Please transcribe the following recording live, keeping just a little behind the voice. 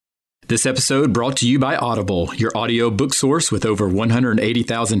This episode brought to you by Audible, your audio book source with over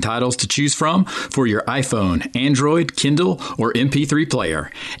 180,000 titles to choose from for your iPhone, Android, Kindle, or MP3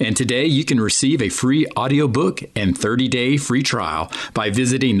 player. And today you can receive a free audiobook and 30-day free trial by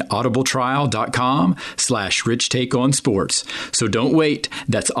visiting audibletrial.com/richtakeonsports. So don't wait.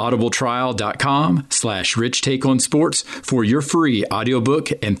 That's audibletrial.com/richtakeonsports for your free audiobook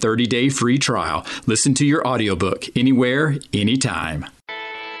and 30-day free trial. Listen to your audiobook anywhere, anytime.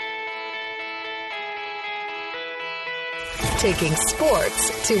 Taking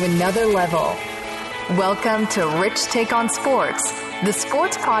sports to another level. Welcome to Rich Take on Sports, the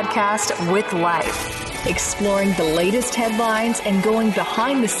sports podcast with life. Exploring the latest headlines and going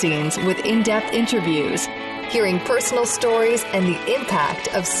behind the scenes with in-depth interviews, hearing personal stories and the impact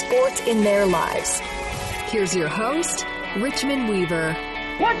of sports in their lives. Here's your host, Richmond Weaver.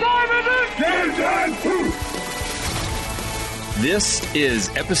 What time is it? Game time! This is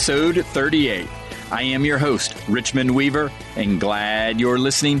episode 38. I am your host, Richmond Weaver, and glad you're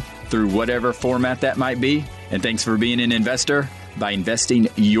listening through whatever format that might be. And thanks for being an investor by investing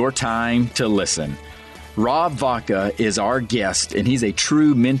your time to listen. Rob Vaca is our guest, and he's a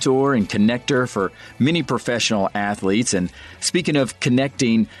true mentor and connector for many professional athletes. And speaking of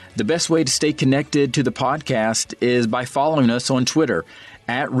connecting, the best way to stay connected to the podcast is by following us on Twitter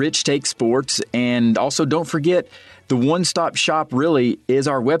at Rich Take Sports. And also don't forget, the one-stop shop really is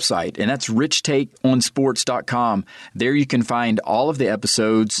our website, and that's richtakeonsports.com. There you can find all of the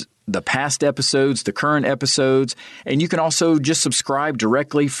episodes, the past episodes, the current episodes, and you can also just subscribe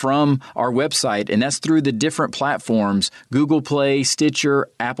directly from our website, and that's through the different platforms, Google Play, Stitcher,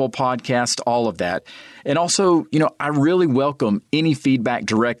 Apple Podcast, all of that. And also, I really welcome any feedback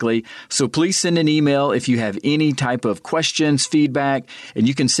directly, so please send an email if you have any type of questions, feedback, and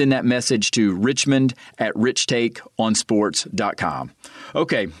you can send that message to richmond@richtakeonsports.com.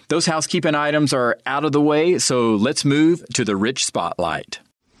 Okay, those housekeeping items are out of the way, so let's move to the Rich Spotlight.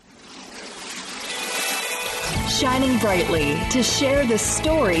 Shining brightly to share the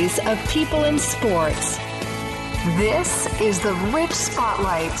stories of people in sports. This is the Rich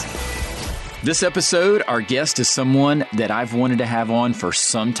Spotlight. This episode, our guest is someone that I've wanted to have on for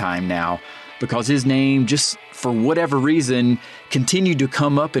some time now because his name, just for whatever reason, continued to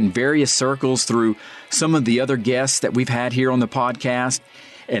come up in various circles through some of the other guests that we've had here on the podcast,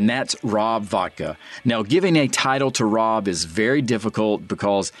 and that's Rob Vaca. Now, giving a title to Rob is very difficult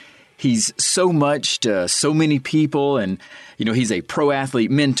because he's so much to so many people, and, he's a pro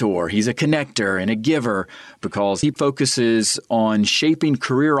athlete mentor, he's a connector and a giver because he focuses on shaping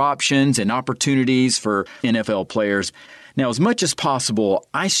career options and opportunities for NFL players. Now, as much as possible,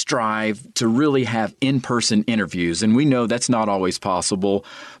 I strive to really have in-person interviews, and we know that's not always possible,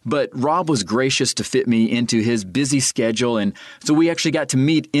 but Rob was gracious to fit me into his busy schedule, and so we actually got to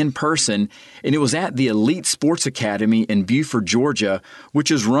meet in person, and it was at the Elite Sports Academy in Buford, Georgia,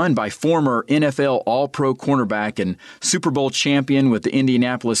 which is run by former NFL All-Pro cornerback and Super Bowl champion with the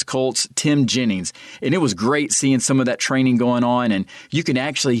Indianapolis Colts, Tim Jennings, and it was great seeing some of that training going on, and you can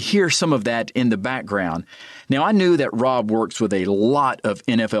actually hear some of that in the background. Now, I knew that Rob works with a lot of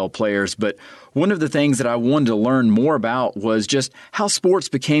NFL players, but one of the things that I wanted to learn more about was just how sports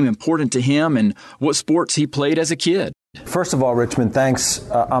became important to him and what sports he played as a kid. First of all, Richmond, thanks.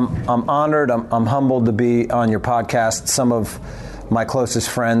 I'm honored. I'm humbled to be on your podcast. Some of my closest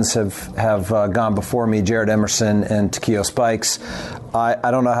friends have gone before me, Jared Emerson and Takeo Spikes.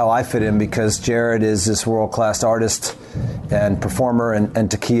 I don't know how I fit in because Jared is this world-class artist and performer, and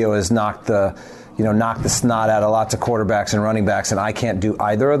Takeo has knocked the snot out of lots of quarterbacks and running backs, and I can't do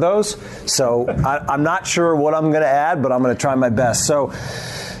either of those. So I'm not sure what I'm going to add, but I'm going to try my best. So,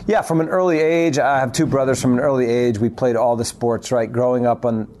 yeah, from an early age, I have two brothers from an early age. We played all the sports, right? Growing up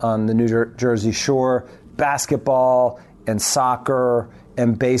on the New Jersey Shore, basketball and soccer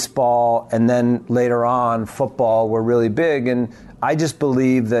and baseball, and then later on, football were really big. And I just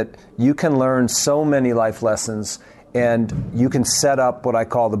believe that you can learn so many life lessons, and you can set up what I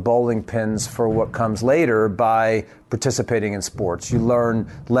call the bowling pins for what comes later by participating in sports. You learn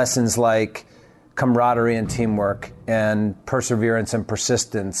lessons like camaraderie and teamwork and perseverance and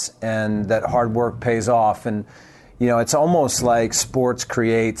persistence, and that hard work pays off. And, it's almost like sports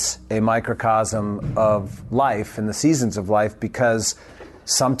creates a microcosm of life and the seasons of life, because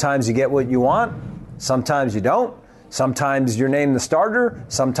sometimes you get what you want, sometimes you don't. Sometimes you're named the starter,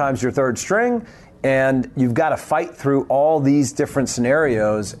 sometimes you're third string. And you've got to fight through all these different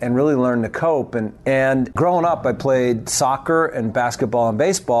scenarios and really learn to cope. And growing up, I played soccer and basketball and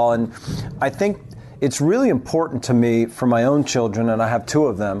baseball. And I think it's really important to me for my own children, and I have two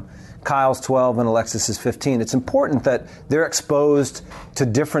of them, Kyle's 12 and Alexis is 15. It's important that they're exposed to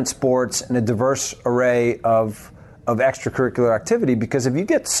different sports and a diverse array of extracurricular activity, because if you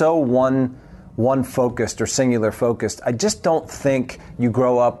get so one focused or singular focused, I just don't think you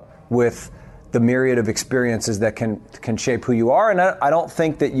grow up with the myriad of experiences that can shape who you are. And I don't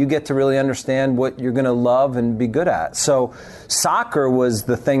think that you get to really understand what you're going to love and be good at. So soccer was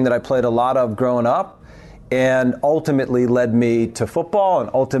the thing that I played a lot of growing up, and ultimately led me to football, and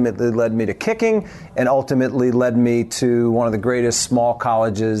ultimately led me to kicking, and ultimately led me to one of the greatest small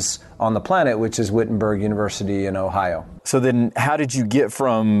colleges on the planet, which is Wittenberg University in Ohio. So then how did you get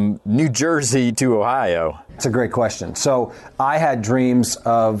from New Jersey to Ohio? It's a great question. So I had dreams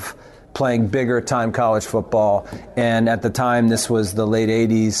of playing bigger time college football, and at the time, this was the late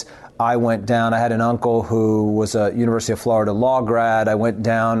 80s, I went down. I had an uncle who was a University of Florida law grad. I went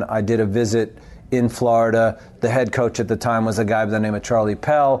down, I did a visit in Florida. The head coach at the time was a guy by the name of Charlie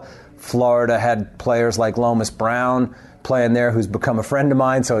Pell. Florida had players like Lomas Brown playing there, who's become a friend of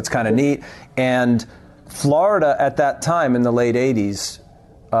mine, so it's kind of neat. And Florida at that time in the late 80s,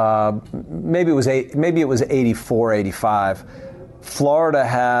 maybe it was 84, 85, Florida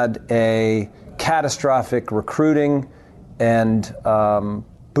had a catastrophic recruiting and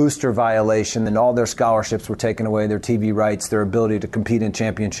booster violation, and all their scholarships were taken away, their TV rights, their ability to compete in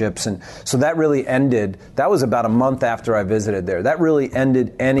championships. And so that really ended. That was about a month after I visited there. That really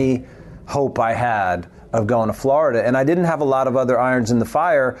ended any hope I had of going to Florida. And I didn't have a lot of other irons in the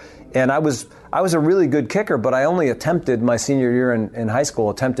fire. And I was a really good kicker, but I only attempted, my senior year in high school,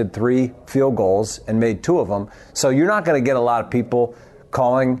 attempted 3 field goals and made 2 of them. So you're not going to get a lot of people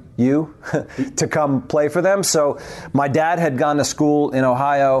calling you to come play for them. So my dad had gone to school in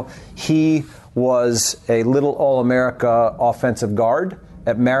Ohio. He was a little All-America offensive guard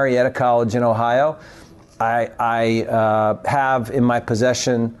at Marietta College in Ohio. I have in my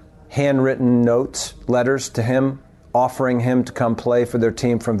possession handwritten notes, letters to him, offering him to come play for their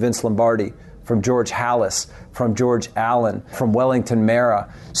team, from Vince Lombardi, from George Halas, from George Allen, from Wellington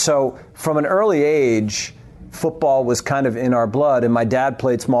Mara. So from an early age, football was kind of in our blood, and my dad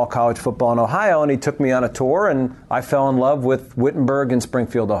played small college football in Ohio, and he took me on a tour, and I fell in love with Wittenberg in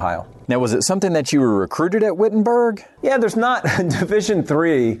Springfield, Ohio. Now, was it something that you were recruited at Wittenberg? Yeah, there's not Division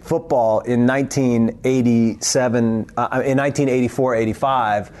III football in 1987, in 1984,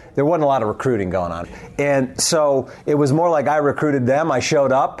 85. There wasn't a lot of recruiting going on. And so it was more like I recruited them. I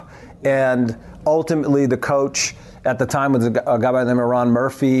showed up, and ultimately the coach at the time was a guy by the name of Ron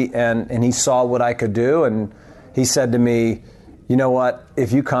Murphy, and he saw what I could do, and he said to me, you know what,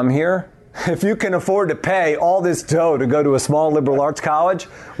 if you come here, if you can afford to pay all this dough to go to a small liberal arts college,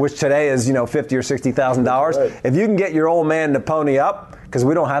 which today is, $50,000 or $60,000, right, if you can get your old man to pony up, because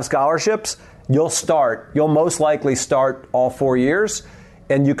we don't have scholarships, you'll most likely start all 4 years,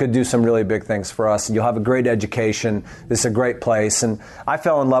 and you could do some really big things for us. You'll have a great education. This is a great place. And I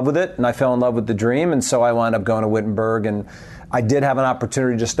fell in love with it, and I fell in love with the dream, and so I wound up going to Wittenberg. And I did have an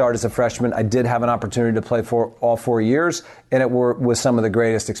opportunity to start as a freshman. I did have an opportunity to play for all 4 years, and it was some of the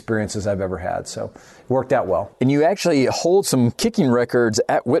greatest experiences I've ever had. So it worked out well. And you actually hold some kicking records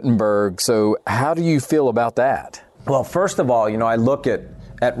at Wittenberg, so how do you feel about that? Well, first of all, I look at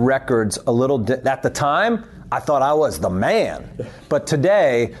records a little at the time, I thought I was the man. But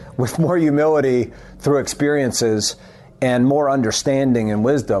today, with more humility through experiences and more understanding and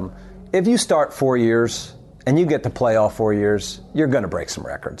wisdom, if you start 4 years and you get to play all 4 years, you're going to break some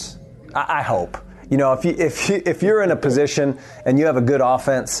records. I hope. If you're in a position and you have a good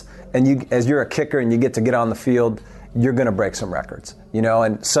offense, and as you're a kicker and you get on the field, you're going to break some records.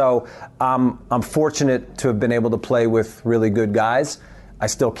 And so I'm fortunate to have been able to play with really good guys. I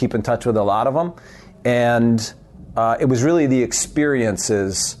still keep in touch with a lot of them. And it was really the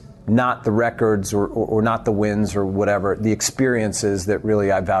experiences, not the records or not the wins or whatever, the experiences that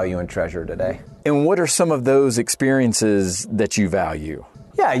really I value and treasure today. And what are some of those experiences that you value?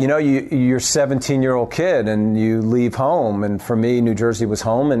 Yeah, you're a 17-year-old kid and you leave home. And for me, New Jersey was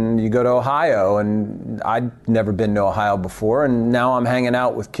home, and you go to Ohio. And I'd never been to Ohio before. And now I'm hanging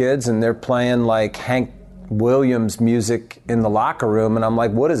out with kids and they're playing like Hank Williams music in the locker room, and I'm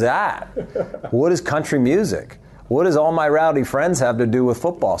like, what is that? What is country music? What does all my rowdy friends have to do with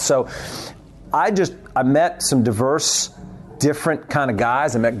football? So I met some diverse, different kind of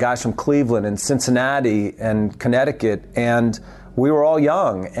guys. I met guys from Cleveland and Cincinnati and Connecticut, and we were all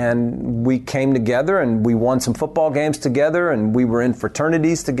young, and we came together and we won some football games together, and we were in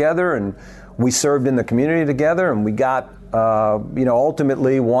fraternities together, and we served in the community together, and we got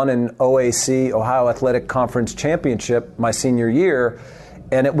ultimately won an OAC, Ohio Athletic Conference Championship, my senior year.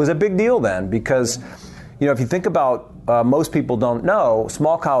 And it was a big deal then because, if you think about most people don't know,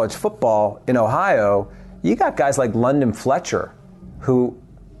 small college football in Ohio, you got guys like London Fletcher, who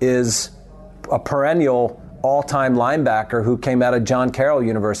is a perennial all-time linebacker who came out of John Carroll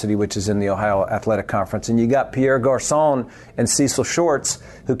University, which is in the Ohio Athletic Conference. And you got Pierre Garçon and Cecil Shorts,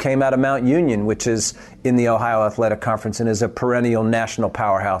 who came out of Mount Union, which is in the Ohio Athletic Conference and is a perennial national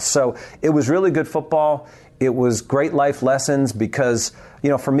powerhouse. So it was really good football. It was great life lessons because,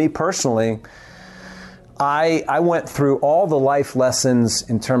 for me personally, I went through all the life lessons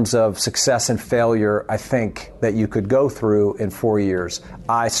in terms of success and failure, I think, that you could go through in 4 years.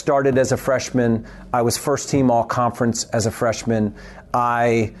 I started as a freshman. I was first team all-conference as a freshman.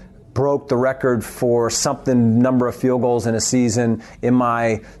 I broke the record for number of field goals in a season. In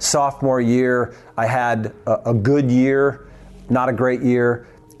my sophomore year, I had a good year, not a great year.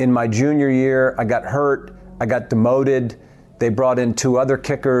 In my junior year, I got hurt. I got demoted. They brought in 2 other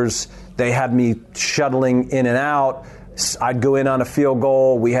kickers. They had me shuttling in and out. I'd go in on a field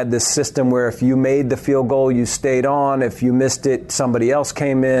goal. We had this system where if you made the field goal, you stayed on. If you missed it, somebody else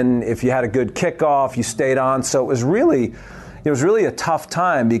came in. If you had a good kickoff, you stayed on. So it was really a tough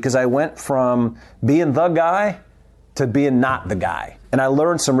time because I went from being the guy to being not the guy. And I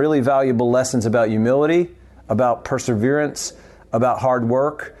learned some really valuable lessons about humility, about perseverance, about hard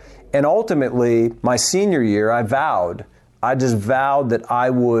work. And ultimately, my senior year, I just vowed that I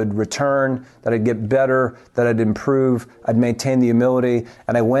would return, that I'd get better, that I'd improve, I'd maintain the humility.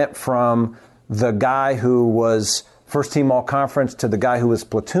 And I went from the guy who was first team all conference to the guy who was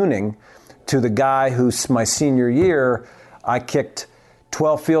platooning to the guy who's my senior year. I kicked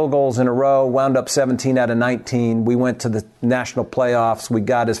 12 field goals in a row, wound up 17 out of 19. We went to the national playoffs. We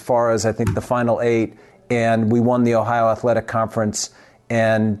got as far as, I think, the final 8, and we won the Ohio Athletic Conference.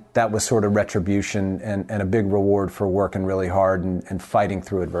 And that was sort of retribution and a big reward for working really hard and fighting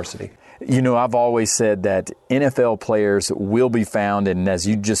through adversity. I've always said that NFL players will be found, and as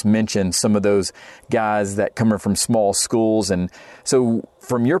you just mentioned, some of those guys that come from small schools. And so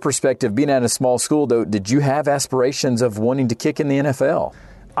from your perspective, being at a small school, though, did you have aspirations of wanting to kick in the NFL?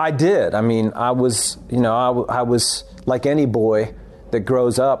 I did. I mean, I was like any boy that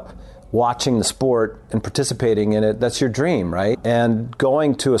grows up watching the sport and participating in it. That's your dream, right? And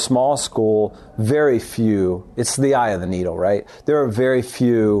going to a small school, very few, it's the eye of the needle, right? There are very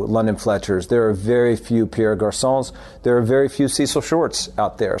few London Fletchers. There are very few Pierre Garçons. There are very few Cecil Shorts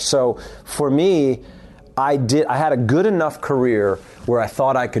out there. So for me, I had a good enough career where I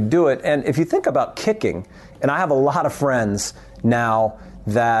thought I could do it. And if you think about kicking, and I have a lot of friends now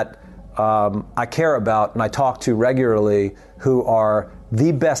that I care about and I talk to regularly who are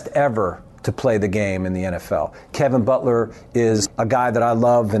the best ever to play the game in the NFL. Kevin Butler is a guy that I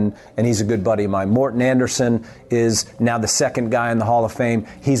love, and he's a good buddy of mine. Morton Anderson is now the second guy in the Hall of Fame.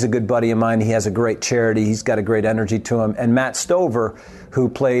 He's a good buddy of mine. He has a great charity. He's got a great energy to him. And Matt Stover, who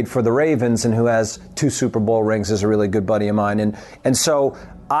played for the Ravens and who has 2 Super Bowl rings, is a really good buddy of mine. And so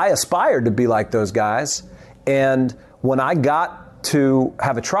I aspired to be like those guys. And when I got to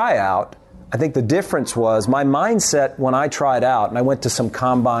have a tryout, I think the difference was my mindset when I tried out, and I went to some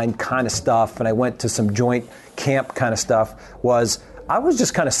combine kind of stuff, and I went to some joint camp kind of stuff, was I was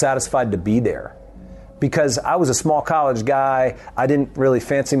just kind of satisfied to be there. Because I was a small college guy. I didn't really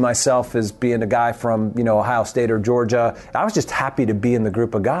fancy myself as being a guy from, Ohio State or Georgia. I was just happy to be in the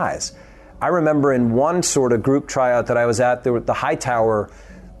group of guys. I remember in one sort of group tryout that I was at, there was the Hightower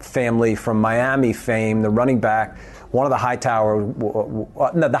family from Miami fame, the running back. One of the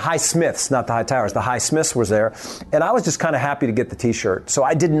the Highsmiths, not the Hightowers, the Highsmiths was there. And I was just kind of happy to get the T-shirt. So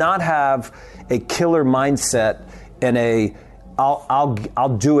I did not have a killer mindset and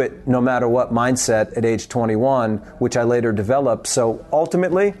I'll do it no matter what mindset at age 21, which I later developed. So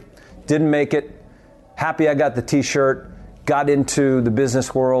ultimately, didn't make it. Happy I got the T-shirt, got into the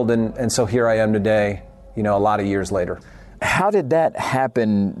business world, and so here I am today, a lot of years later. How did that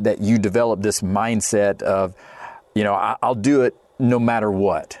happen that you developed this mindset of, I'll do it no matter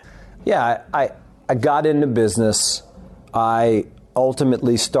what? Yeah, I got into business. I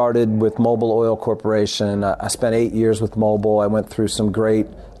ultimately started with Mobil Oil Corporation. I spent 8 years with Mobil. I went through some great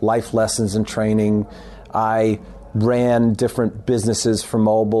life lessons and training. I ran different businesses for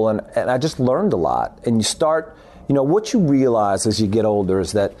Mobil, and I just learned a lot. And you start, what you realize as you get older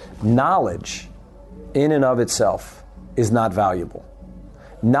is that knowledge in and of itself is not valuable.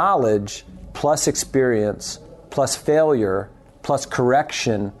 Knowledge plus experience plus failure, plus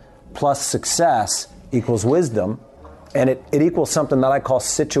correction, plus success equals wisdom, and it equals something that I call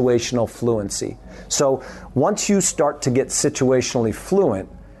situational fluency. So once you start to get situationally fluent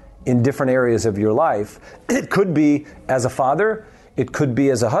in different areas of your life, it could be as a father, it could be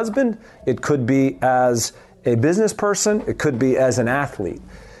as a husband, it could be as a business person. It could be as an athlete.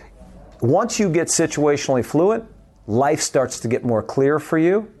 Once you get situationally fluent, life starts to get more clear for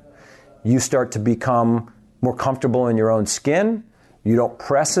you. You start to become more comfortable in your own skin. You don't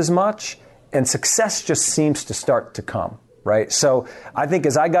press as much, and success just seems to start to come, right? So I think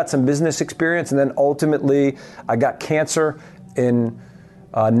as I got some business experience, and then ultimately I got cancer in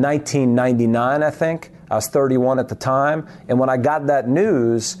 1999, I think. I was 31 at the time. And when I got that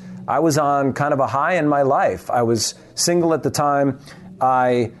news, I was on kind of a high in my life. I was single at the time.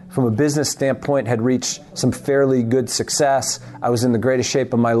 I, from a business standpoint, had reached some fairly good success. I was in the greatest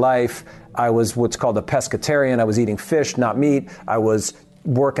shape of my life. I was what's called a pescatarian. I was eating fish, not meat. I was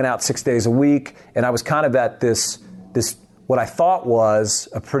working out 6 days a week. And I was kind of at this what I thought was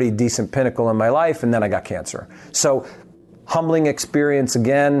a pretty decent pinnacle in my life. And then I got cancer. So humbling experience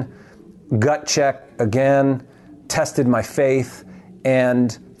again, gut check again, tested my faith.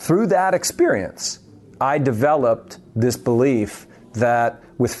 And through that experience, I developed this belief that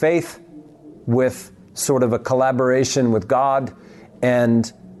with faith, with sort of a collaboration with God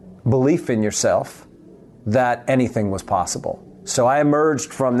and belief in yourself, that anything was possible. So I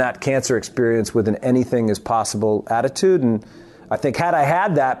emerged from that cancer experience with an anything is possible attitude. And I think had I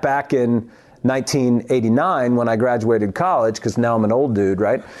had that back in 1989 when I graduated college, because now I'm an old dude,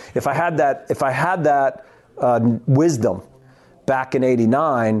 right? If I had that wisdom back in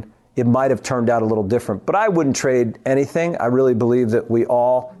 89, it might have turned out a little different. But I wouldn't trade anything. I really believe that we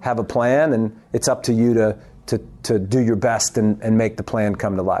all have a plan, and it's up to you to do your best and make the plan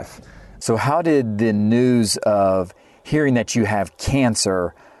come to life. So how did the news of hearing that you have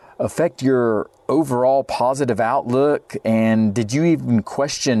cancer affect your overall positive outlook? And did you even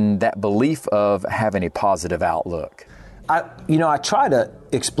question that belief of having a positive outlook? I try to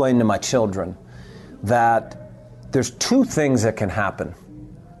explain to my children that there's two things that can happen.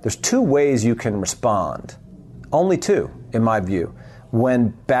 There's two ways you can respond. Only two, in my view, when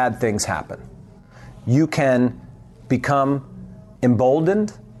bad things happen. You can become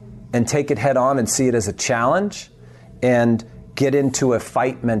emboldened and take it head on and see it as a challenge and get into a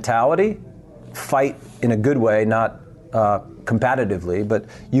fight mentality. Fight in a good way, not combatively, but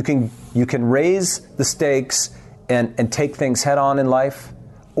you can raise the stakes and take things head on in life,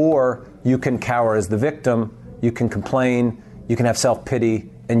 or you can cower as the victim, you can complain, you can have self-pity,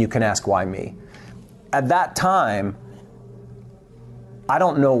 and you can ask, why me? At that time, I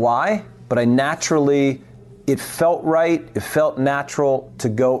don't know why, but it felt right, it felt natural to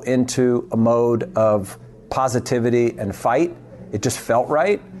go into a mode of positivity and fight. It just felt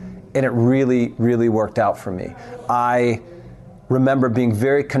right, and it really, really worked out for me. I remember being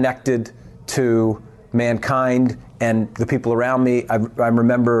very connected to mankind and the people around me. I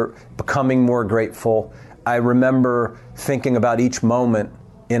remember becoming more grateful. I remember thinking about each moment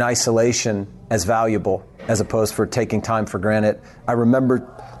in isolation as valuable as opposed for taking time for granted. I remember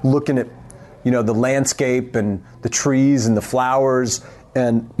looking at, the landscape and the trees and the flowers.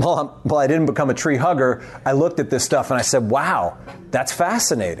 And while I didn't become a tree hugger, I looked at this stuff and I said, wow, that's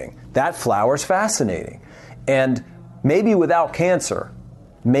fascinating. That flower's fascinating. And maybe without cancer,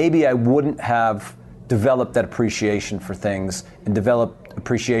 maybe I wouldn't have developed that appreciation for things and developed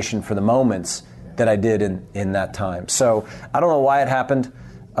appreciation for the moments that I did in that time. So I don't know why it happened.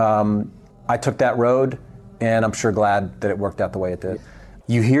 I took that road, and I'm sure glad that it worked out the way it did.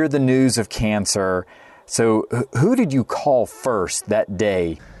 You hear the news of cancer. So who did you call first that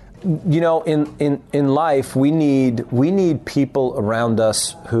day? In life, we need people around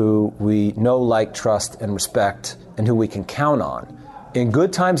us who we know, like, trust, and respect, and who we can count on in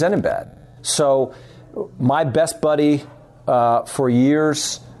good times and in bad. So my best buddy for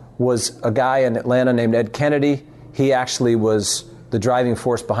years was a guy in Atlanta named Ed Kennedy. He actually was the driving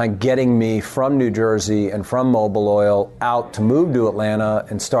force behind getting me from New Jersey and from Mobil Oil out to move to Atlanta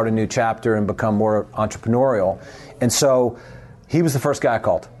and start a new chapter and become more entrepreneurial. And so he was the first guy I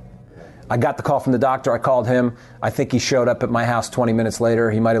called. I got the call from the doctor. I called him. I think he showed up at my house 20 minutes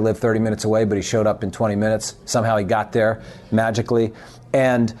later. He might have lived 30 minutes away, but he showed up in 20 minutes. Somehow he got there magically.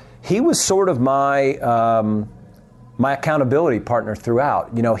 And he was sort of my accountability partner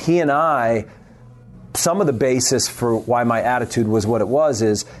throughout. He and I, some of the basis for why my attitude was what it was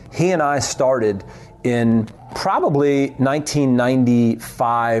is he and I started in probably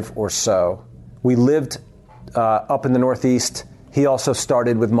 1995 or so. We lived up in the Northeast. He also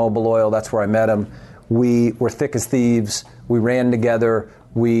started with Mobil Oil. That's where I met him. We were thick as thieves. We ran together.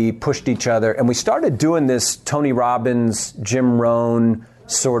 We pushed each other. And we started doing this Tony Robbins, Jim Rohn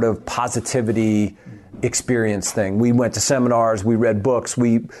sort of positivity experience thing. We went to seminars, we read books,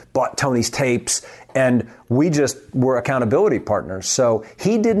 we bought Tony's tapes, and we just were accountability partners. So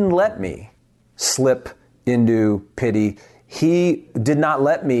he didn't let me slip into pity. He did not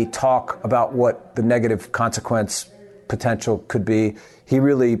let me talk about what the negative consequence potential could be. He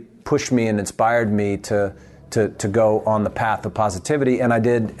really pushed me and inspired me to go on the path of positivity, and I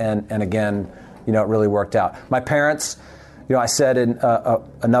did, and again, it really worked out. My parents, I said in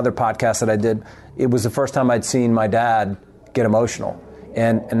another podcast that I did, it was the first time I'd seen my dad get emotional,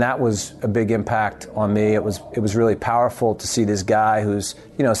 and that was a big impact on me. It was really powerful to see this guy who's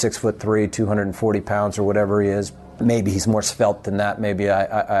 6'3", 240 pounds or whatever he is. Maybe he's more svelte than that. Maybe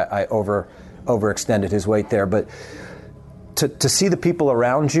I overextended his weight there, but to see the people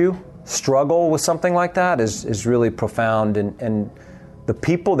around you struggle with something like that is really profound, and the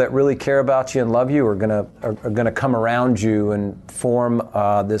people that really care about you and love you are gonna come around you and form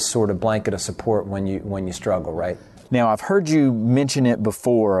this sort of blanket of support when you struggle, right? Now, I've heard you mention it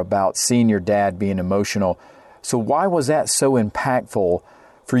before about seeing your dad being emotional. So why was that so impactful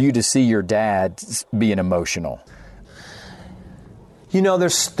for you to see your dad being emotional?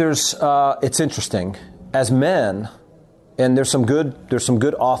 It's interesting. As men, and there's some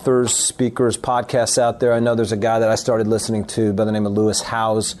good authors, speakers, podcasts out there. I know there's a guy that I started listening to by the name of Lewis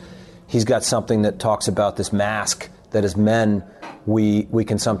Howes. He's got something that talks about this mask that as men we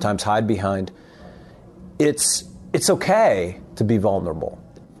can sometimes hide behind. It's okay to be vulnerable.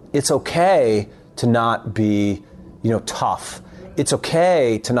 It's okay to not be, tough. It's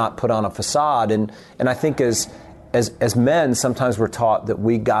okay to not put on a facade. And I think as men, sometimes we're taught that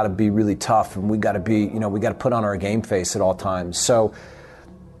we got to be really tough and we got to put on our game face at all times. So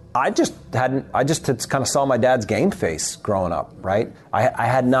I just kind of saw my dad's game face growing up, right? I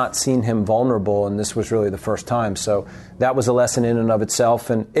had not seen him vulnerable, and this was really the first time. So that was a lesson in and of itself.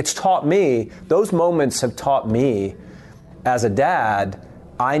 And it's taught me, those moments have taught me as a dad,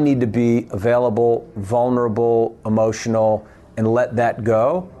 I need to be available, vulnerable, emotional, and let that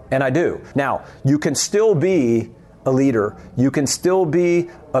go. And I do. Now, you can still be a leader. You can still be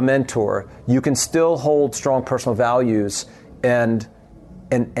a mentor. You can still hold strong personal values and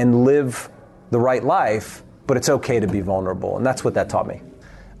live the right life, but it's okay to be vulnerable. And that's what that taught me.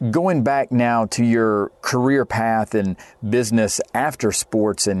 Going back now to your career path and business after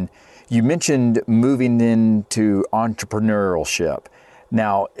sports, and you mentioned moving into entrepreneurship.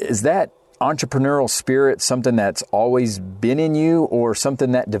 Now, is that entrepreneurial spirit something that's always been in you or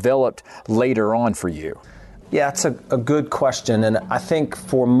something that developed later on for you? Yeah, it's a good question. And I think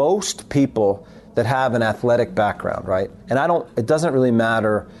for most people that have an athletic background, right? And it doesn't really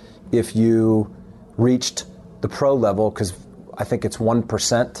matter if you reached the pro level, because I think it's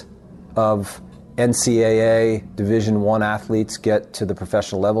 1% of NCAA Division I athletes get to the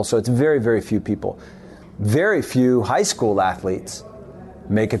professional level. So it's very, very few people. Very few high school athletes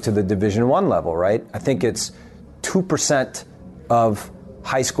make it to the Division I level, right? I think it's 2% of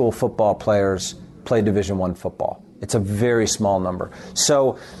high school football players play Division I football. It's a very small number.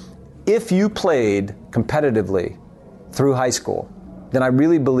 So if you played competitively through high school, then I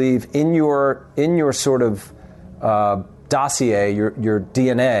really believe in your sort of dossier, your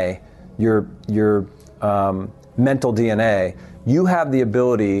DNA, your mental DNA, you have the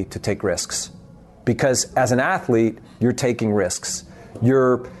ability to take risks. Because as an athlete, you're taking risks.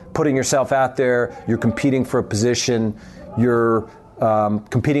 You're putting yourself out there, you're competing for a position, you're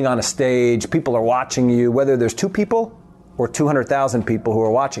competing on a stage, people are watching you, whether there's 2 people or 200,000 people who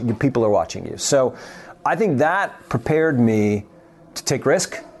are watching you, people are watching you. So I think that prepared me to take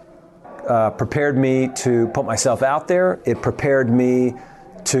risk, prepared me to put myself out there. It prepared me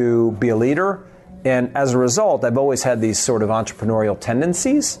to be a leader. And as a result, I've always had these sort of entrepreneurial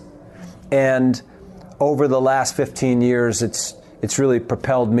tendencies. And over the last 15 years, it's really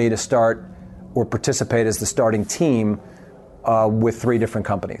propelled me to start or participate as the starting team with 3 different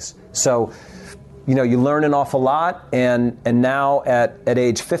companies. So, you learn an awful lot. And now at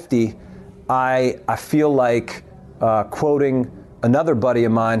age 50, I feel like quoting another buddy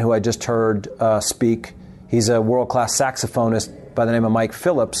of mine who I just heard speak. He's a world-class saxophonist by the name of Mike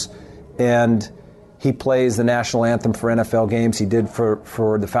Phillips, and he plays the national anthem for NFL games. He did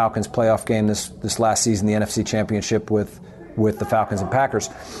for the Falcons playoff game this last season, the NFC Championship with the Falcons and Packers.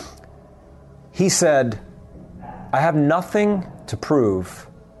 He said, "I have nothing to prove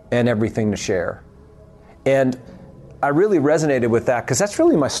and everything to share." And I really resonated with that because that's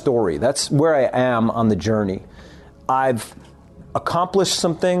really my story. That's where I am on the journey. I've accomplished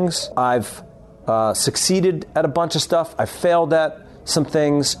some things. I've succeeded at a bunch of stuff. I've failed at some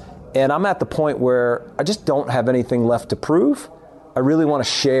things. And I'm at the point where I just don't have anything left to prove. I really want to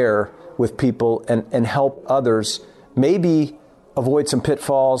share with people and help others maybe avoid some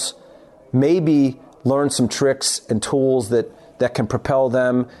pitfalls, maybe learn some tricks and tools that can propel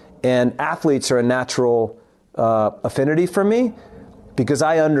them And athletes are a natural affinity for me because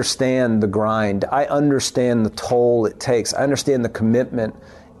I understand the grind. I understand the toll it takes. I understand the commitment.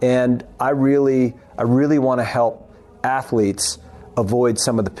 And I really want to help athletes avoid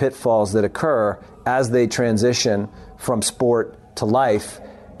some of the pitfalls that occur as they transition from sport to life,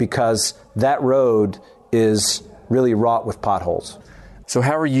 because that road is really wrought with potholes. So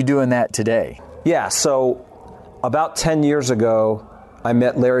how are you doing that today? Yeah, so about 10 years ago, I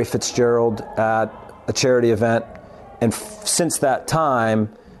met Larry Fitzgerald at a charity event, and since that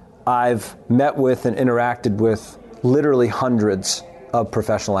time, I've met with and interacted with literally hundreds of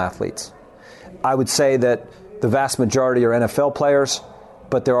professional athletes. I would say that the vast majority are NFL players,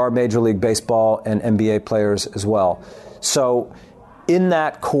 but there are Major League Baseball and NBA players as well. So in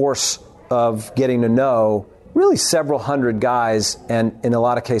that course of getting to know really several hundred guys, and in a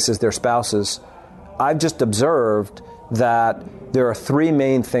lot of cases their spouses, I've just observed that there are three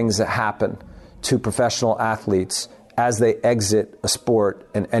main things that happen to professional athletes as they exit a sport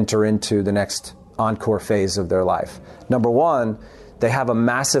and enter into the next encore phase of their life. Number one, they have a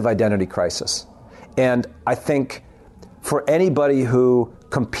massive identity crisis. And I think for anybody who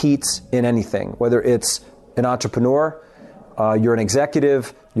competes in anything, whether it's an entrepreneur, you're an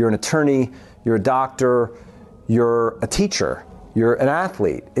executive, you're an attorney, you're a doctor, you're a teacher, you're an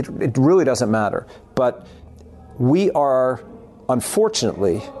athlete, it really doesn't matter. But we are,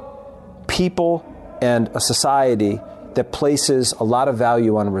 unfortunately, people and a society that places a lot of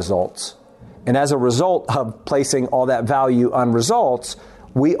value on results. And as a result of placing all that value on results,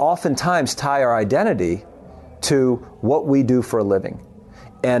 we oftentimes tie our identity to what we do for a living.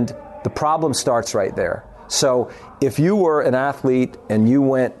 And the problem starts right there. So if you were an athlete and you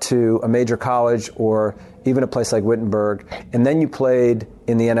went to a major college or even a place like Wittenberg, and then you played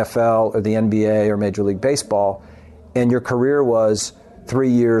in the NFL or the NBA or Major League Baseball, and your career was 3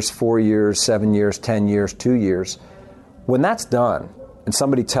 years, 4 years, 7 years, 10 years, 2 years, when that's done and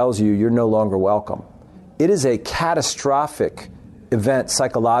somebody tells you you're no longer welcome, it is a catastrophic event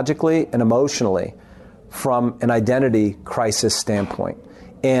psychologically and emotionally from an identity crisis standpoint.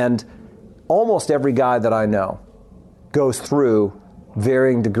 And almost every guy that I know goes through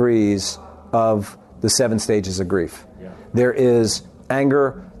varying degrees of the 7 stages of grief. Yeah. There is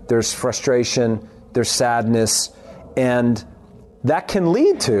anger, there's frustration, there's sadness, and that can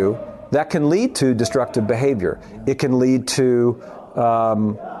lead to destructive behavior. It can lead to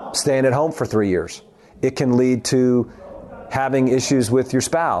staying at home for 3 years. It can lead to having issues with your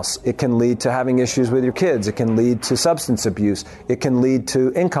spouse. It can lead to having issues with your kids. It can lead to substance abuse. It can lead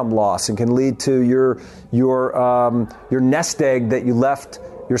to income loss. It can lead to your nest egg that you left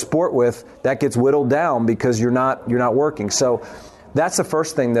your sport with that gets whittled down because you're not working. So that's the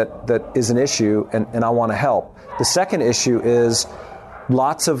first thing that is an issue, and I want to help. The second issue is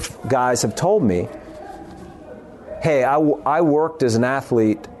lots of guys have told me, hey, I worked as an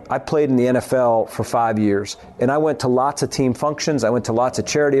athlete. I played in the NFL for 5 years, and I went to lots of team functions. I went to lots of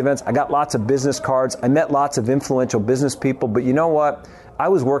charity events. I got lots of business cards. I met lots of influential business people. But you know what? I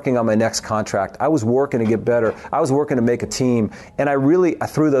was working on my next contract. I was working to get better. I was working to make a team. And I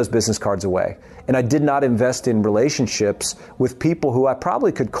threw those business cards away. And I did not invest in relationships with people who I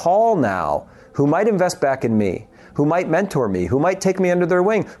probably could call now, who might invest back in me, who might mentor me, who might take me under their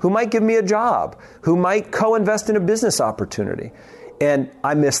wing, who might give me a job, who might co-invest in a business opportunity. And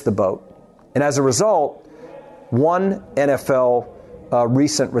I missed the boat. And as a result, one NFL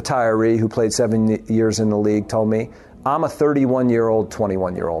recent retiree who played 7 years in the league told me, I'm a 31-year-old,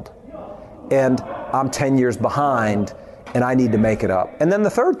 21-year-old. And I'm 10 years behind, and I need to make it up. And then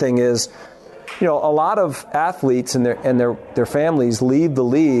the third thing is, a lot of athletes and their families leave the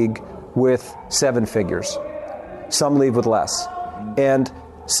league with 7 figures. Some leave with less. And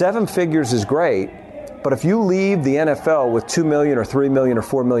 7 figures is great. But if you leave the NFL with $2 million or $3 million or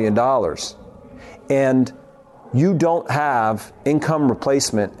 $4 million and you don't have income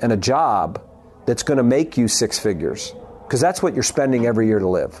replacement and a job that's going to make you 6 figures, because that's what you're spending every year to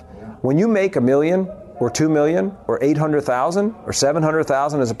live. When you make $1 million or $2 million or $800,000 or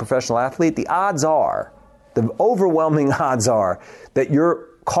 $700,000 as a professional athlete, the overwhelming odds are that your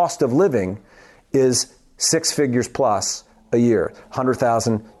cost of living is 6 figures plus a year,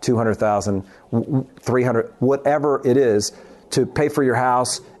 100,000, 200,000, 300, whatever it is, to pay for your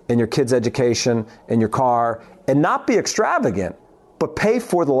house and your kids' education and your car, and not be extravagant, but pay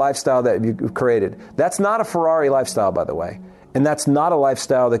for the lifestyle that you've created. That's not a Ferrari lifestyle, by the way. And that's not a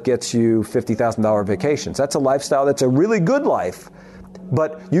lifestyle that gets you $50,000 vacations. That's a lifestyle that's a really good life,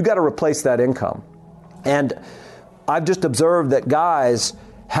 but you got to replace that income. And I've just observed that guys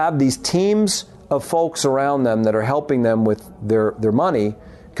have these teams of folks around them that are helping them with their money,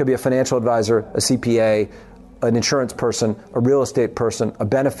 Could be a financial advisor, a CPA, an insurance person, a real estate person, a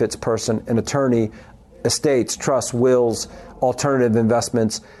benefits person, an attorney, estates, trusts, wills, alternative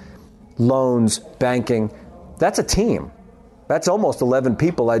investments, loans, banking. That's a team. That's almost 11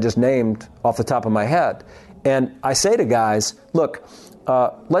 people I just named off the top of my head. And I say to guys, look,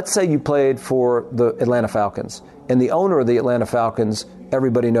 let's say you played for the Atlanta Falcons, and the owner of the Atlanta Falcons,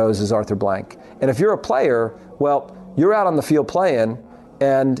 everybody knows, is Arthur Blank. And if you're a player, well, you're out on the field playing,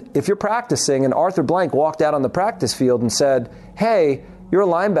 and if you're practicing and Arthur Blank walked out on the practice field and said, hey, you're a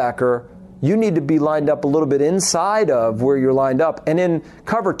linebacker, you need to be lined up a little bit inside of where you're lined up. And in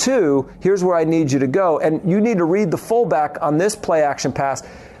cover 2, here's where I need you to go. And you need to read the fullback on this play action pass.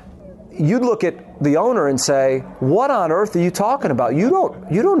 You'd look at the owner and say, what on earth are you talking about? You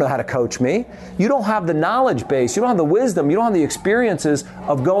don't know how to coach me. You don't have the knowledge base. You don't have the wisdom. You don't have the experiences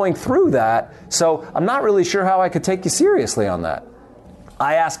of going through that. So I'm not really sure how I could take you seriously on that.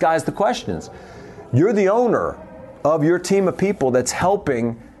 I ask guys the questions. You're the owner of your team of people that's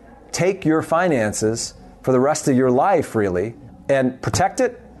helping take your finances for the rest of your life, really, and protect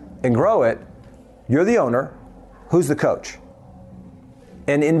it and grow it. You're the owner. Who's the coach?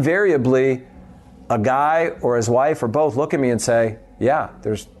 And invariably, a guy or his wife or both look at me and say, yeah,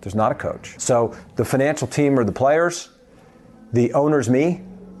 there's not a coach. So the financial team are the players, the owner's me,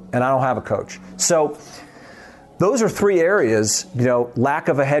 and I don't have a coach. So those are 3 areas, lack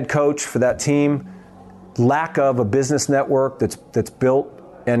of a head coach for that team, lack of a business network that's built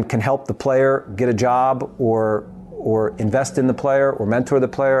and can help the player get a job or invest in the player or mentor the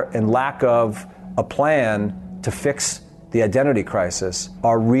player, and lack of a plan to fix the identity crisis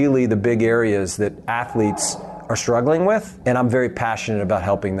are really the big areas that athletes are struggling with, and I'm very passionate about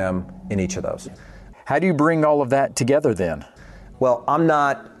helping them in each of those. How do you bring all of that together then? Well, I'm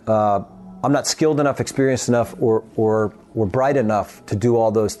not skilled enough, experienced enough, or bright enough to do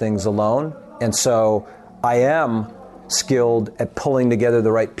all those things alone, and so I am skilled at pulling together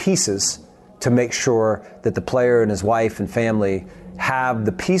the right pieces to make sure that the player and his wife and family have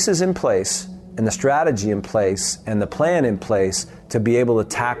the pieces in place and the strategy in place and the plan in place to be able to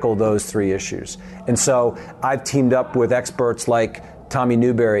tackle those 3 issues. And so I've teamed up with experts like Tommy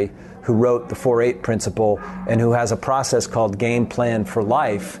Newberry, who wrote the 4-8 principle and who has a process called Game Plan for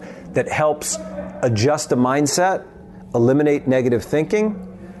Life that helps adjust a mindset, eliminate negative thinking,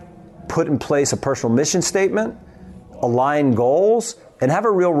 put in place a personal mission statement, align goals, and have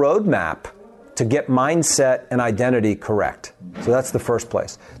a real roadmap to get mindset and identity correct. So that's the first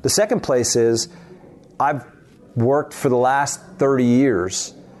place. The second place is I've worked for the last 30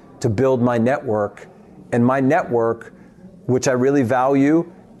 years to build my network, and my network, which I really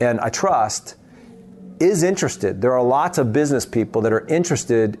value and I trust, is interested. There are lots of business people that are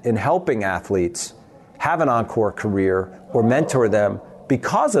interested in helping athletes have an encore career or mentor them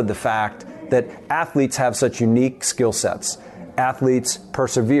because of the fact that athletes have such unique skill sets. Athletes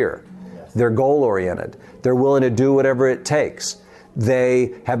persevere. They're goal-oriented. They're willing to do whatever it takes.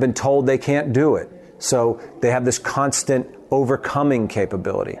 They have been told they can't do it. So they have this constant overcoming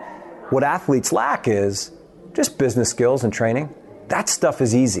capability. What athletes lack is just business skills and training. That stuff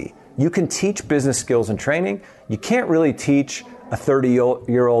is easy. You can teach business skills and training. You can't really teach a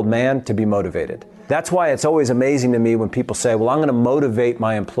 30-year-old man to be motivated. That's why it's always amazing to me when people say, well, I'm going to motivate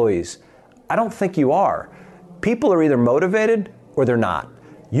my employees. I don't think you are. People are either motivated or they're not.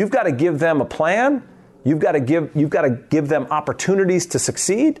 You've got to give them a plan. You've got to give them opportunities to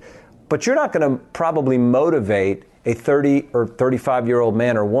succeed, but you're not going to probably motivate a 30 or 35-year-old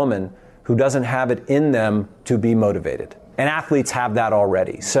man or woman who doesn't have it in them to be motivated. And athletes have that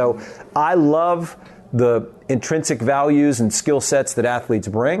already. So I love the intrinsic values and skill sets that athletes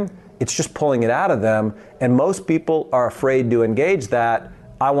bring. It's just pulling it out of them. And most people are afraid to engage that.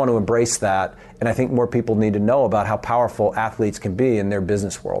 I want to embrace that. And I think more people need to know about how powerful athletes can be in their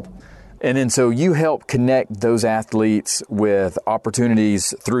business world. And then so you help connect those athletes with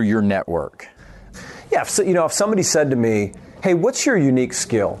opportunities through your network. Yeah, so, if somebody said to me, hey, what's your unique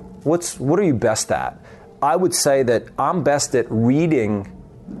skill? What are you best at? I would say that I'm best at reading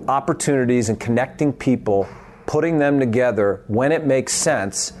opportunities and connecting people, putting them together when it makes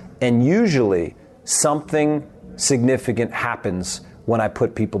sense, and usually something significant happens when I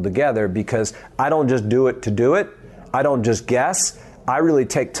put people together because I don't just do it to do it. I don't just guess. I really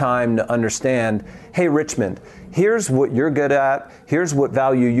take time to understand, hey, Richmond, here's what you're good at. Here's what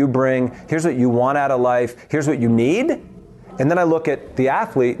value you bring. Here's what you want out of life. Here's what you need. And then I look at the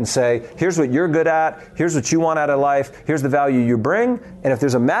athlete and say, here's what you're good at. Here's what you want out of life. Here's the value you bring. And if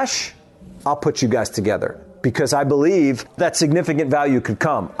there's a mesh, I'll put you guys together. because I believe that significant value could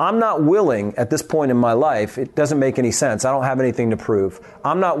come. I'm not willing at this point in my life, it doesn't make any sense. I don't have anything to prove.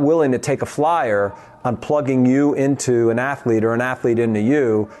 I'm not willing to take a flyer on plugging you into an athlete or an athlete into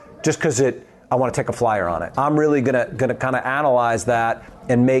you just because I want to take a flyer on it. I'm really gonna kind of analyze that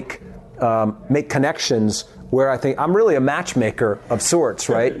and make connections where I think I'm really a matchmaker of sorts,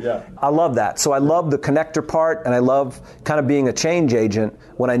 right? Yeah. I love that. So I love the connector part, and I love kind of being a change agent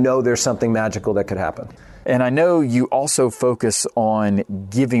when I know there's something magical that could happen. And I know you also focus on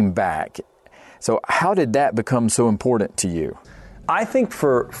giving back. So how did that become so important to you? I think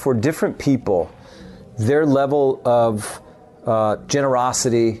for different people, their level of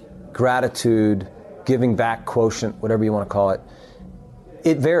generosity, gratitude, giving back quotient, whatever you want to call it,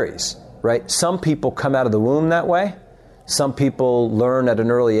 it varies, right? Some people come out of the womb that way. Some people learn at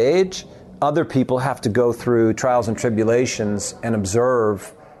an early age. Other people have to go through trials and tribulations and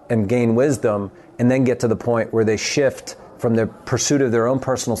observe and gain wisdom and then get to the point where they shift from the pursuit of their own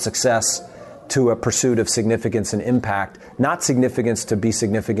personal success to a pursuit of significance and impact. Not significance to be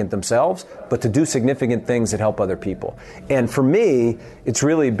significant themselves, but to do significant things that help other people. And for me, it's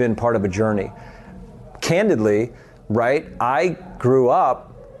really been part of a journey. Candidly, right, I grew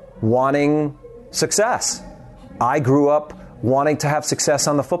up wanting success. I grew up wanting to have success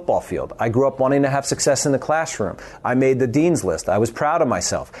on the football field. I grew up wanting to have success in the classroom. I made the dean's list. I was proud of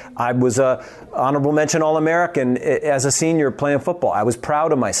myself. I was a honorable mention All-American as a senior playing football. I was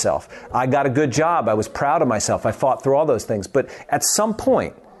proud of myself. I got a good job. I was proud of myself. I fought through all those things. But at some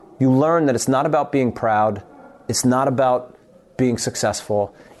point, you learn that it's not about being proud. It's not about being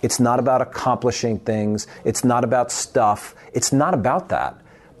successful. It's not about accomplishing things. It's not about stuff. It's not about that.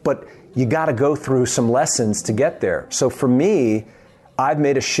 But you got to go through some lessons to get there. So for me, I've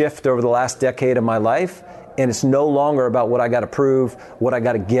made a shift over the last decade of my life, and it's no longer about what I got to prove, what I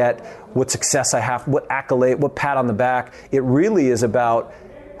got to get, what success I have, what accolade, what pat on the back. It really is about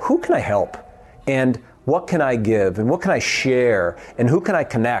who can I help, and what can I give, and what can I share, and who can I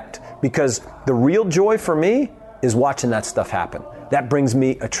connect? Because the real joy for me is watching that stuff happen. That brings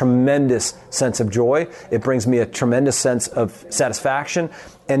me a tremendous sense of joy. It brings me a tremendous sense of satisfaction.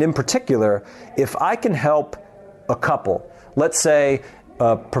 And in particular, if I can help a couple, let's say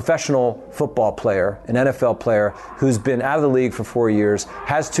a professional football player, an NFL player who's been out of the league for 4 years,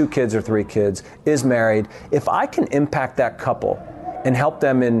 has 2 kids or 3 kids, is married, if I can impact that couple and help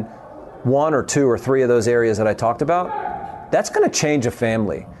them in 1 or 2 or 3 of those areas that I talked about, that's going to change a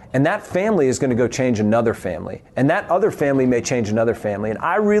family. And that family is going to go change another family. And that other family may change another family. And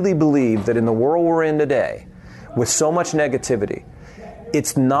I really believe that in the world we're in today, with so much negativity,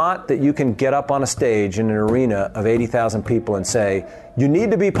 it's not that you can get up on a stage in an arena of 80,000 people and say, you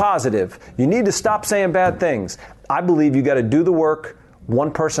need to be positive. You need to stop saying bad things. I believe you got to do the work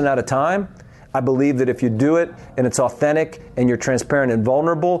one person at a time. I believe that if you do it and it's authentic and you're transparent and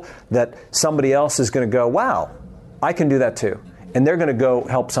vulnerable, that somebody else is going to go, wow, I can do that too. And they're going to go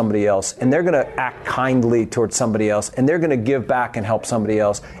help somebody else, and they're going to act kindly towards somebody else, and they're going to give back and help somebody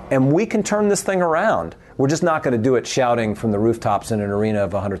else. And we can turn this thing around. We're just not going to do it shouting from the rooftops in an arena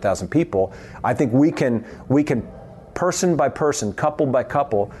of 100,000 people. I think we can person by person, couple by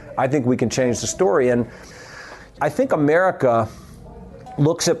couple, I think we can change the story. And I think America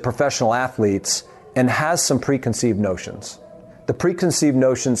looks at professional athletes and has some preconceived notions. The preconceived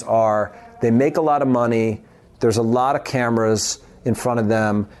notions are they make a lot of money, there's a lot of cameras in front of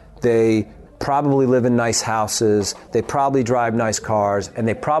them, they probably live in nice houses, they probably drive nice cars, and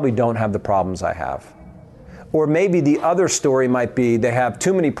they probably don't have the problems I have. Or maybe the other story might be they have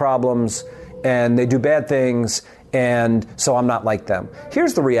too many problems and they do bad things, and so I'm not like them.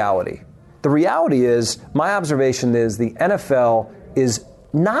 Here's the reality. The reality is, my observation is the NFL is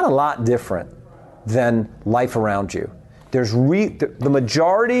not a lot different than life around you. There's the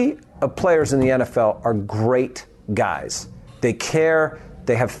majority of players in the NFL are great guys. They care,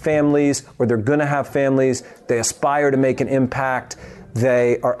 they have families, or they're going to have families. They aspire to make an impact.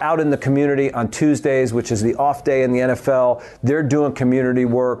 They are out in the community on Tuesdays, which is the off day in the NFL. They're doing community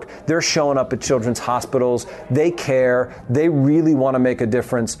work. They're showing up at children's hospitals. They care. They really want to make a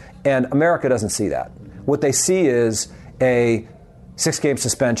difference. And America doesn't see that. What they see is a 6-game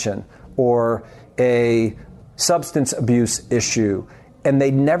suspension or a substance abuse issue, and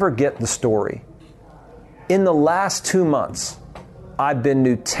they never get the story. In the last 2 months, I've been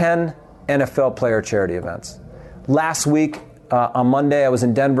to 10 NFL player charity events. Last week, on Monday, I was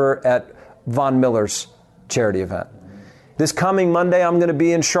in Denver at Von Miller's charity event. This coming Monday, I'm going to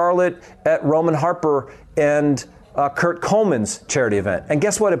be in Charlotte at Roman Harper and Kurt Coleman's charity event. And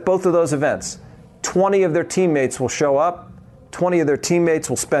guess what? At both of those events, 20 of their teammates will show up, 20 of their teammates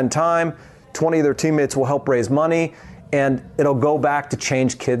will spend time, 20 of their teammates will help raise money, and it'll go back to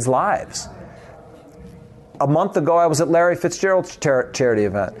change kids' lives. A month ago, I was at Larry Fitzgerald's charity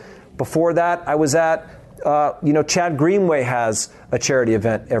event. Before that, I was at, Chad Greenway has a charity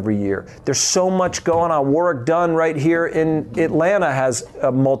event every year. There's so much going on. Warwick Dunn right here in Atlanta has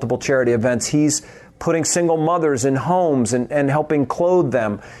multiple charity events. He's putting single mothers in homes and helping clothe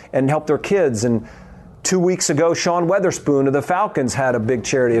them and help their kids. And 2 weeks ago, Sean Weatherspoon of the Falcons had a big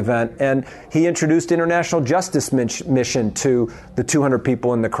charity event, and he introduced International Justice Mission to the 200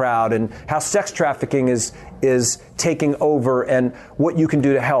 people in the crowd, and how sex trafficking is taking over and what you can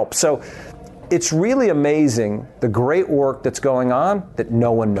do to help. So it's really amazing the great work that's going on that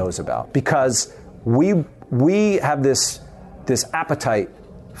no one knows about, because we have this appetite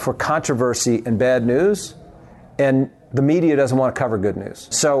for controversy and bad news, and the media doesn't want to cover good news.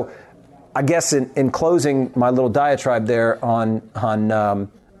 So I guess in closing my little diatribe there on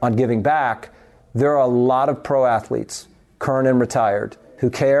giving back, there are a lot of pro athletes, current and retired, who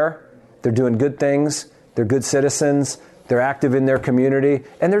care. They're doing good things. They're good citizens. They're active in their community,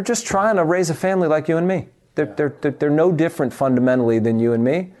 and they're just trying to raise a family like you and me. They're no different fundamentally than you and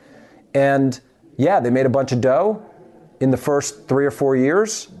me. And yeah, they made a bunch of dough in the first 3 or 4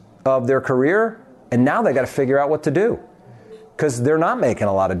 years of their career, and now they got to figure out what to do, because they're not making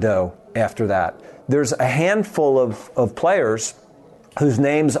a lot of dough after that. There's a handful of players whose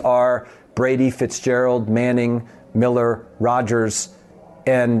names are Brady, Fitzgerald, Manning, Miller, Rodgers,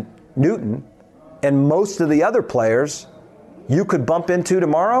 and Newton. And most of the other players you could bump into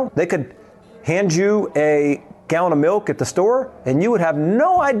tomorrow. They could hand you a gallon of milk at the store, and you would have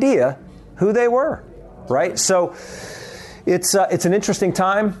no idea who they were, right? So it's an interesting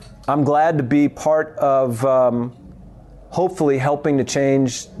time. I'm glad to be part of hopefully helping to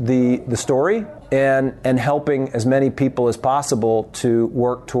change the story and helping as many people as possible to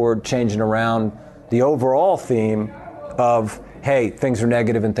work toward changing around the overall theme of, hey, things are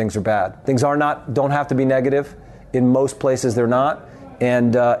negative and things are bad. Things don't have to be negative. In most places they're not.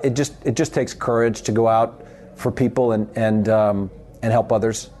 And it just takes courage to go out for people and help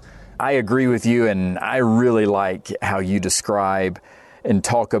others. I agree with you, and I really like how you describe and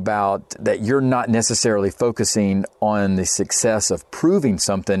talk about that you're not necessarily focusing on the success of proving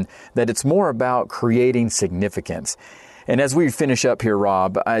something, that it's more about creating significance. And as we finish up here,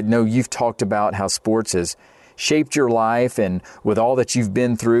 Rob, I know you've talked about how sports has shaped your life and with all that you've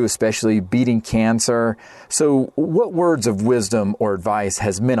been through, especially beating cancer. So what words of wisdom or advice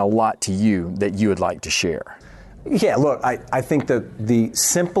has meant a lot to you that you would like to share? Yeah, look, I think that the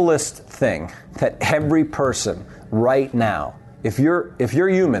simplest thing that every person right now, if you're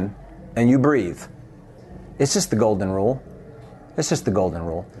human and you breathe, it's just the golden rule. It's just the golden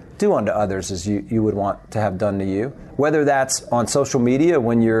rule. Do unto others as you would want to have done to you. Whether that's on social media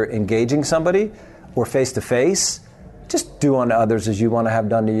when you're engaging somebody or face-to-face, just do unto others as you want to have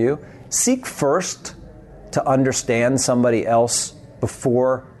done to you. Seek first to understand somebody else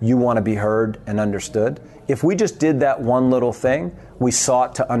before you want to be heard and understood. If we just did that one little thing, we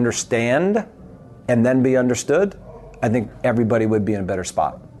sought to understand and then be understood, I think everybody would be in a better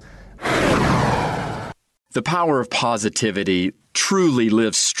spot. The power of positivity truly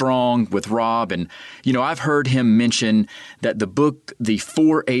lives strong with Rob. And, I've heard him mention that the book, The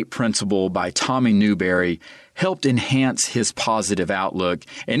 4-8 Principle by Tommy Newberry, helped enhance his positive outlook.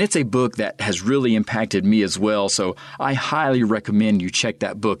 And it's a book that has really impacted me as well. So I highly recommend you check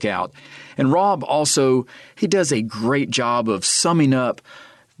that book out. And Rob also, he does a great job of summing up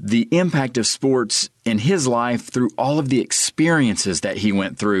the impact of sports in his life through all of the experiences that he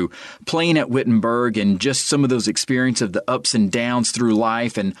went through, playing at Wittenberg, and just some of those experiences of the ups and downs through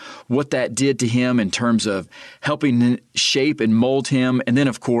life and what that did to him in terms of helping shape and mold him. And then,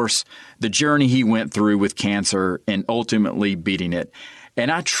 of course, the journey he went through with cancer and ultimately beating it. And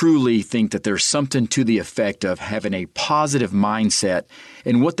I truly think that there's something to the effect of having a positive mindset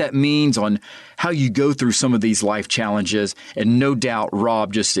and what that means on how you go through some of these life challenges. And no doubt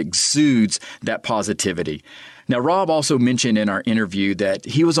Rob just exudes that positivity. Now, Rob also mentioned in our interview that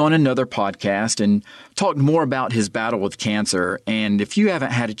he was on another podcast and talked more about his battle with cancer. And if you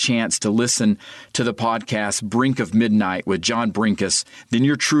haven't had a chance to listen to the podcast Brink of Midnight with John Brinkus, then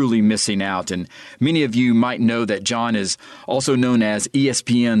you're truly missing out. And many of you might know that John is also known as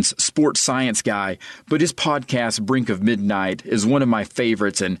ESPN's sports science guy, but his podcast Brink of Midnight is one of my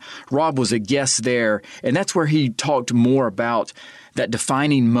favorites. And Rob was a guest there, and that's where he talked more about that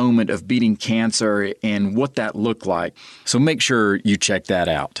defining moment of beating cancer and what that looked like. So make sure you check that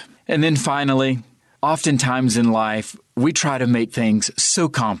out. And then finally, oftentimes in life, we try to make things so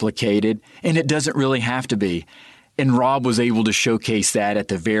complicated, and it doesn't really have to be. And Rob was able to showcase that at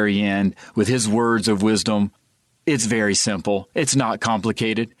the very end with his words of wisdom. It's very simple. It's not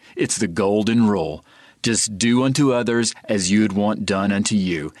complicated. It's the golden rule. Just do unto others as you'd want done unto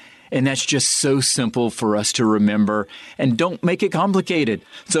you. And that's just so simple for us to remember, and don't make it complicated.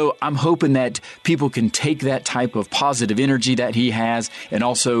 So I'm hoping that people can take that type of positive energy that he has and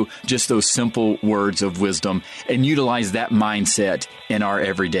also just those simple words of wisdom and utilize that mindset in our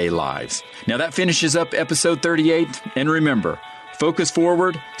everyday lives. Now that finishes up episode 38. And remember, focus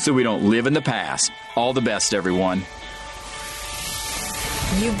forward so we don't live in the past. All the best, everyone.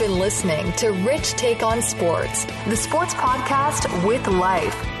 You've been listening to Rich Take on Sports, the sports podcast with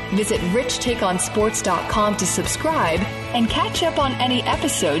life. Visit richtakeonsports.com to subscribe and catch up on any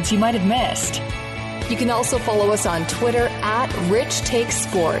episodes you might have missed. You can also follow us on Twitter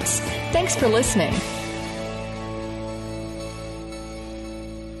 @RichTakeSports. Thanks for listening.